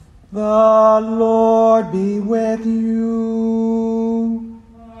The Lord be with you.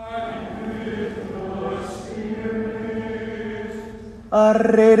 And with your spirit.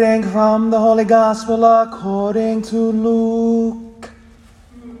 A reading from the Holy Gospel according to Luke.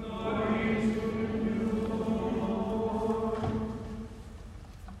 Glory to you, Lord.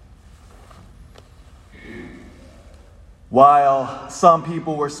 While some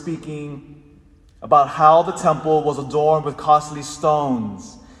people were speaking about how the temple was adorned with costly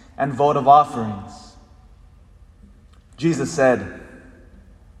stones and votive offerings, Jesus said,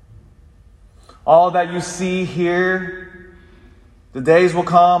 "All that you see here, the days will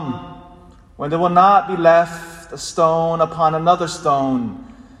come when there will not be left a stone upon another stone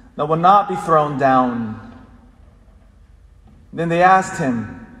that will not be thrown down." Then they asked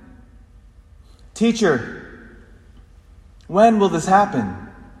him, "Teacher, when will this happen?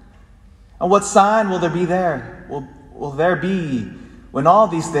 And what sign will there be there? Will there be when all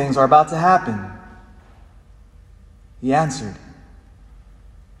these things are about to happen?" He answered,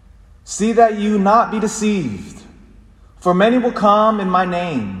 "See that you not be deceived, for many will come in my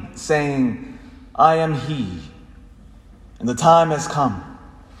name, saying, 'I am he,' and the time has come.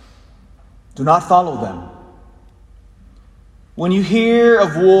 Do not follow them. When you hear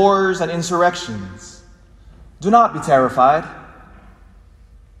of wars and insurrections, do not be terrified.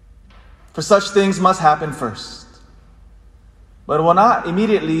 For such things must happen first, but it will not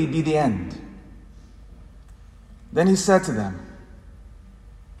immediately be the end." Then he said to them,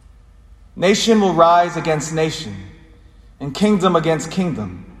 "Nation will rise against nation, and kingdom against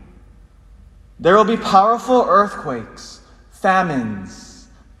kingdom. There will be powerful earthquakes, famines,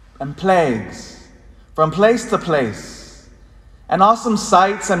 and plagues from place to place, and awesome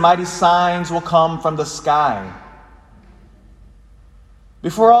sights and mighty signs will come from the sky.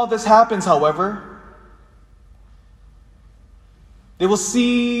 Before all this happens, however, they will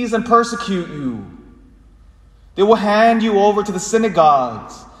seize and persecute you. They will hand you over to the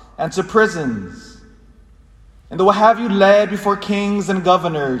synagogues and to prisons, and they will have you led before kings and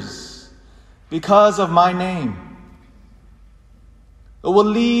governors because of my name. It will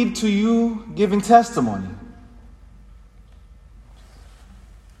lead to you giving testimony.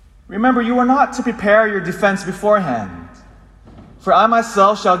 Remember, you are not to prepare your defense beforehand. For I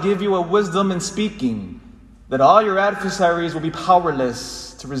myself shall give you a wisdom in speaking, that all your adversaries will be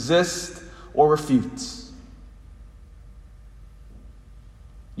powerless to resist or refute.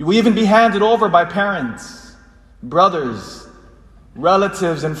 You will even be handed over by parents, brothers,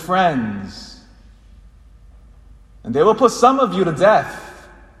 relatives, and friends. And they will put some of you to death.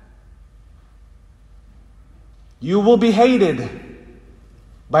 You will be hated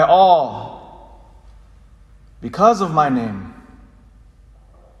by all because of my name.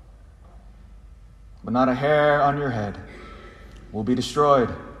 But not a hair on your head will be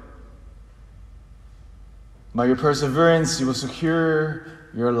destroyed. By your perseverance, you will secure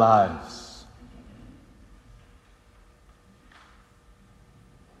your lives."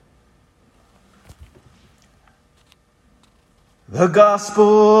 The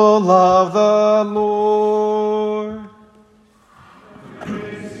Gospel of the Lord.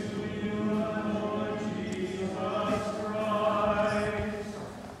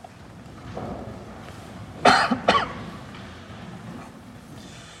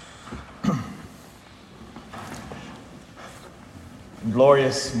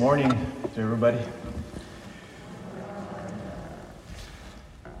 Glorious morning to everybody.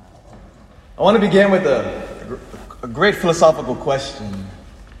 I want to begin with a great philosophical question.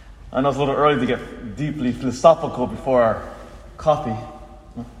 I know it's a little early to get deeply philosophical before our coffee.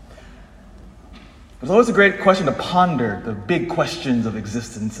 It's always a great question to ponder the big questions of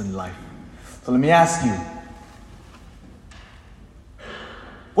existence and life. So let me ask you,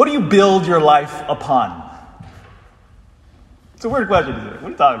 what do you build your life upon? It's a weird question, isn't it? What are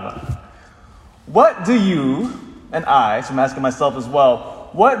you talking about? What do you and I, so I'm asking myself as well,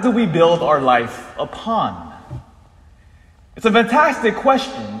 what do we build our life upon? It's a fantastic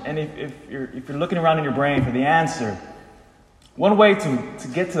question, and if you're looking around in your brain for the answer, one way to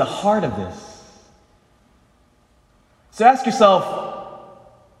get to the heart of this, so ask yourself,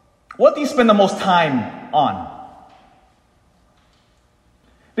 what do you spend the most time on?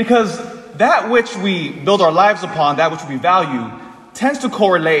 Because that which we build our lives upon, that which we value, tends to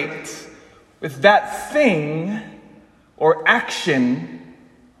correlate with that thing or action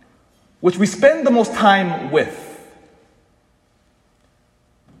which we spend the most time with.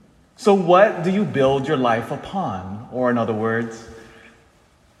 So what do you build your life upon? Or in other words,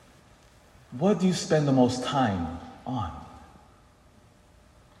 what do you spend the most time on?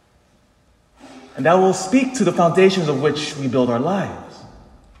 And that will speak to the foundations of which we build our lives.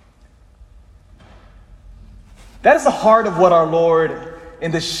 That is the heart of what our Lord,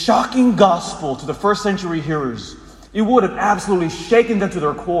 in this shocking gospel to the first century hearers, it would have absolutely shaken them to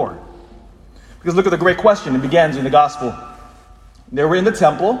their core. Because look at the great question. It begins in the gospel. They were in the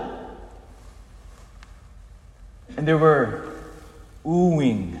temple, and they were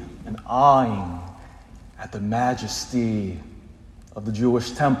oohing and awing at the majesty of the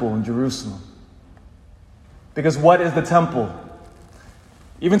Jewish temple in Jerusalem. Because what is the temple?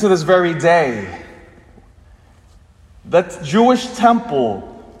 Even to this very day, that Jewish temple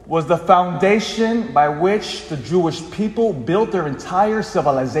was the foundation by which the Jewish people built their entire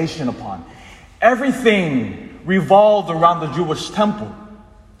civilization upon. Everything revolved around the Jewish temple.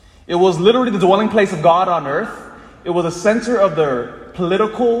 It was literally the dwelling place of God on earth. It was the center of their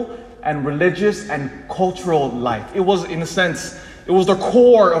political and religious and cultural life. It was, in a sense, it was the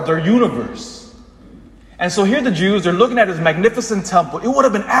core of their universe. And so here the Jews, they're looking at this magnificent temple. It would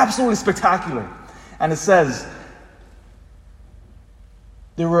have been absolutely spectacular. And it says,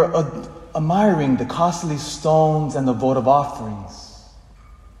 they were admiring the costly stones and the votive offerings.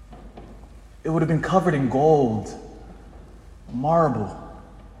 It would have been covered in gold, marble.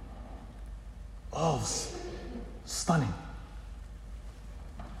 Oh, stunning.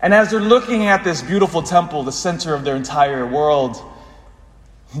 And as they're looking at this beautiful temple, the center of their entire world,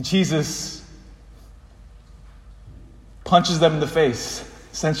 Jesus punches them in the face,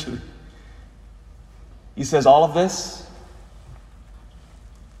 essentially. He says, all of this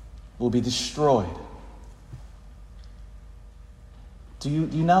will be destroyed. Do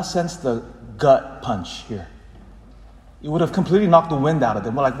you now sense the gut punch here? It would have completely knocked the wind out of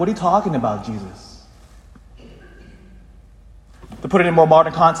them. We're like, what are you talking about, Jesus? To put it in more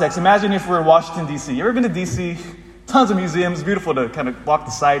modern context, imagine if we're in Washington, D.C. You ever been to D.C.? Tons of museums, beautiful to kind of walk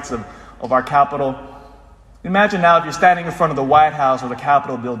the sites of our capital. Imagine now if you're standing in front of the White House or the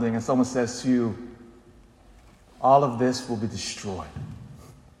Capitol building and someone says to you, all of this will be destroyed.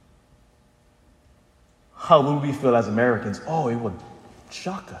 How would we feel as Americans? Oh, it would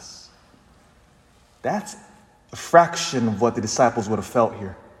shock us. That's a fraction of what the disciples would have felt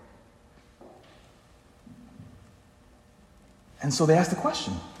here. And so they asked the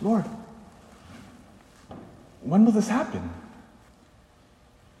question, Lord, when will this happen?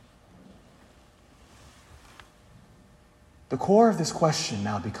 The core of this question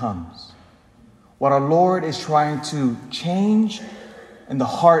now becomes what our Lord is trying to change in the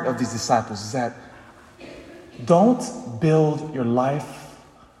heart of these disciples is that don't build your life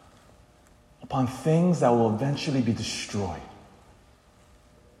upon things that will eventually be destroyed.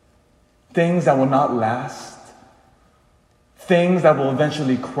 Things that will not last. Things that will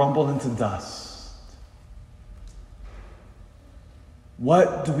eventually crumble into dust.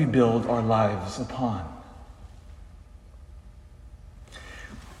 What do we build our lives upon?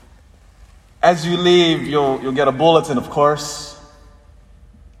 As you leave, you'll get a bulletin, of course.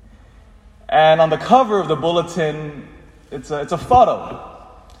 And on the cover of the bulletin, it's a photo.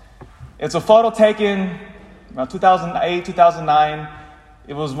 It's a photo taken around 2008, 2009.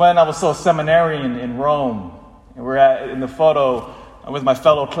 It was when I was still a seminarian in Rome. And we're in the photo with my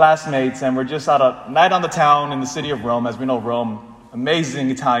fellow classmates, and we're just out a night on the town in the city of Rome. As we know, Rome, amazing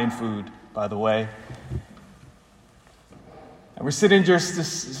Italian food, by the way. And we're sitting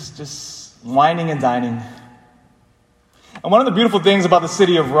just wining and dining. And one of the beautiful things about the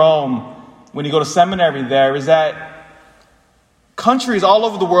city of Rome, when you go to seminary there, is that countries all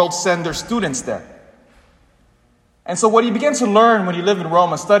over the world send their students there. And so what you begin to learn when you live in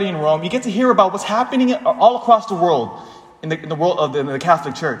Rome and study in Rome, you get to hear about what's happening all across the world, in the world of the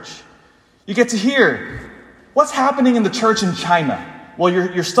Catholic Church. You get to hear what's happening in the church in China. Well,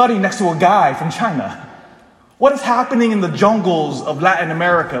 you're studying next to a guy from China. What is happening in the jungles of Latin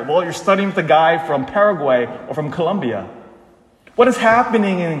America? Well, you're studying with a guy from Paraguay or from Colombia. What is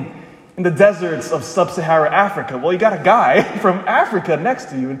happening in the deserts of sub-Saharan Africa? Well, you got a guy from Africa next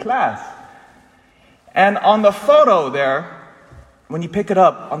to you in class. And on the photo there, when you pick it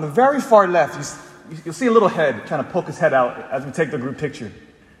up, on the very far left, you'll see a little head trying to poke his head out as we take the group picture.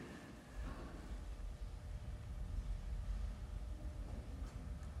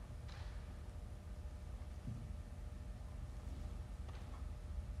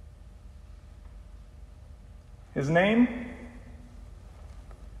 His name?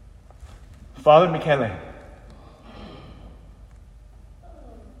 Father Michele.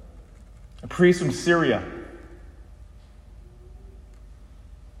 A priest from Syria.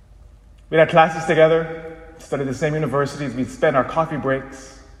 We had classes together, studied the same universities, we'd spend our coffee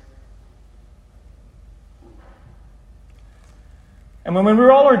breaks. And when we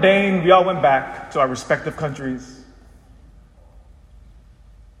were all ordained, we all went back to our respective countries.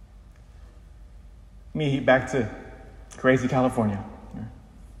 me back to crazy California.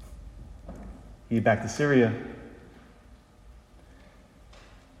 He back to Syria.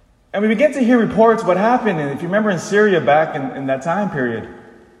 And we begin to hear reports what happened. And if you remember in Syria back in that time period,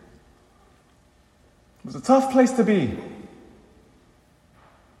 it was a tough place to be.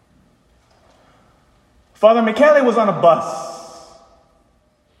 Father Michele was on a bus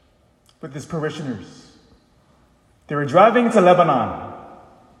with his parishioners. They were driving to Lebanon.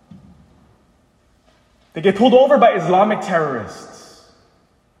 They get pulled over by Islamic terrorists.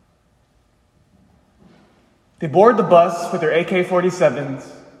 They board the bus with their AK-47s.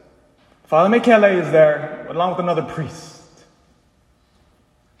 Father Michele is there along with another priest.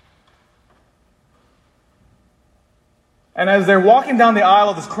 And as they're walking down the aisle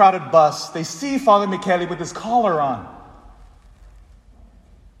of this crowded bus, they see Father Michele with his collar on.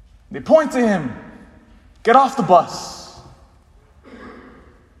 They point to him, "Get off the bus."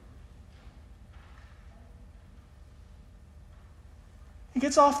 He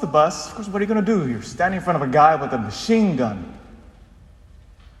gets off the bus. Of course, what are you going to do? You're standing in front of a guy with a machine gun.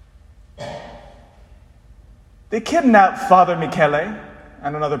 They kidnap Father Michele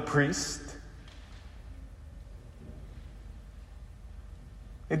and another priest.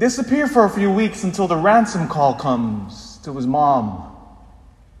 They disappear for a few weeks until the ransom call comes to his mom.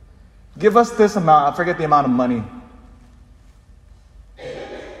 "Give us this amount," I forget the amount of money.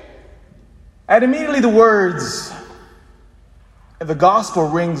 And immediately the words of the gospel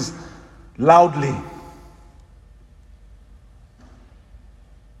rings loudly.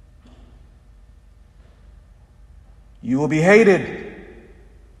 "You will be hated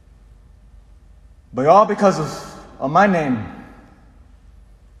by all because of my name.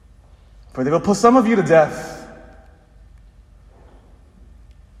 For they will put some of you to death."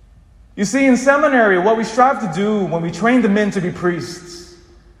 You see, in seminary, what we strive to do when we train the men to be priests,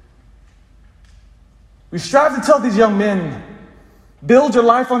 we strive to tell these young men, build your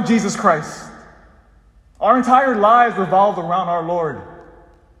life on Jesus Christ. Our entire lives revolve around our Lord.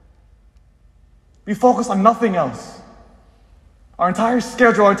 We focus on nothing else. Our entire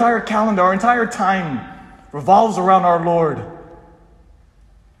schedule, our entire calendar, our entire time revolves around our Lord.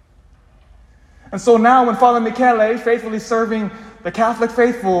 And so now when Father Michele, faithfully serving the Catholic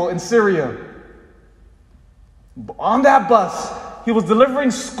faithful in Syria, on that bus, he was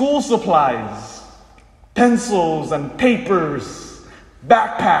delivering school supplies, pencils and papers,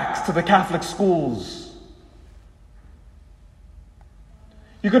 backpacks to the Catholic schools.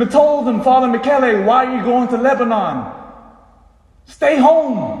 You could have told him, "Father Michele, why are you going to Lebanon? Stay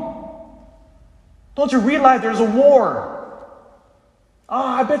home. Don't you realize there's a war?"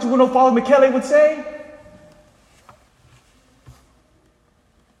 I bet you what Father Michele would say.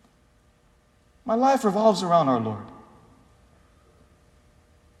 "My life revolves around our Lord."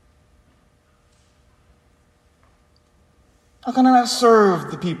 How can I not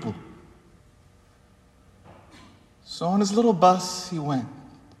serve the people? So on his little bus, he went.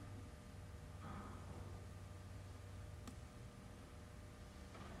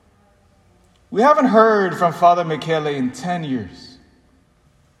 We haven't heard from Father Michele in 10 years.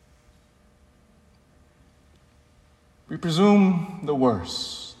 We presume the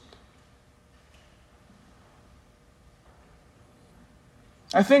worst.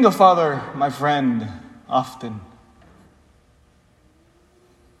 I think of Father, my friend, often.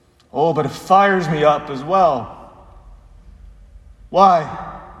 Oh, but it fires me up as well. Why?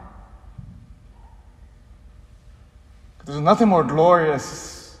 There's nothing more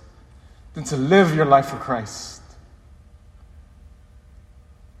glorious than to live your life for Christ.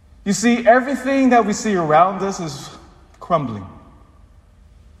 You see, everything that we see around us is crumbling.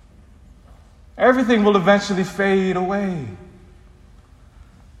 Everything will eventually fade away.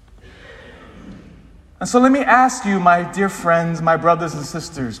 And so let me ask you, my dear friends, my brothers and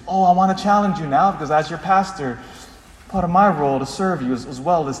sisters, I want to challenge you now, because as your pastor, part of my role to serve you as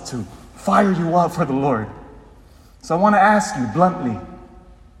well is to fire you up for the Lord. So I want to ask you bluntly,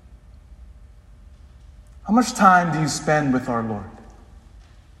 how much time do you spend with our Lord?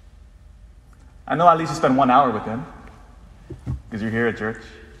 I know at least you spend 1 hour with him, because you're here at church.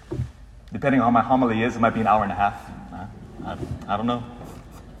 Depending on how my homily is, it might be an hour and a half. I don't know.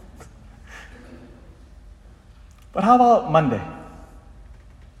 But how about Monday?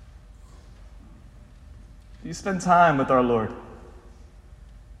 Do you spend time with our Lord?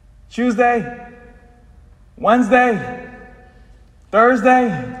 Tuesday? Wednesday?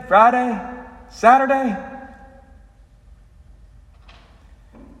 Thursday? Friday? Saturday?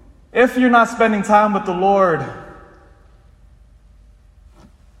 If you're not spending time with the Lord,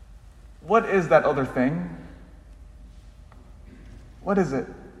 what is that other thing? What is it?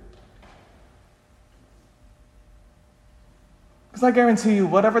 Because I guarantee you,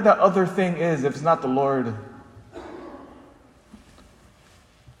 whatever that other thing is, if it's not the Lord,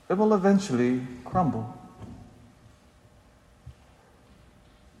 it will eventually crumble.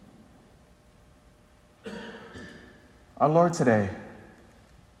 Our Lord today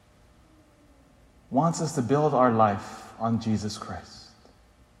wants us to build our life on Jesus Christ.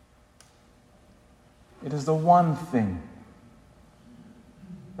 It is the one thing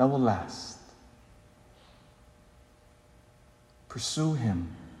that will last. Pursue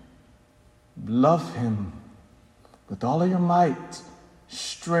Him. Love Him with all of your might,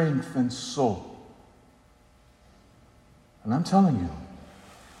 strength, and soul. And I'm telling you,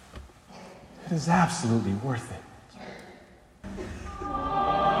 it is absolutely worth it.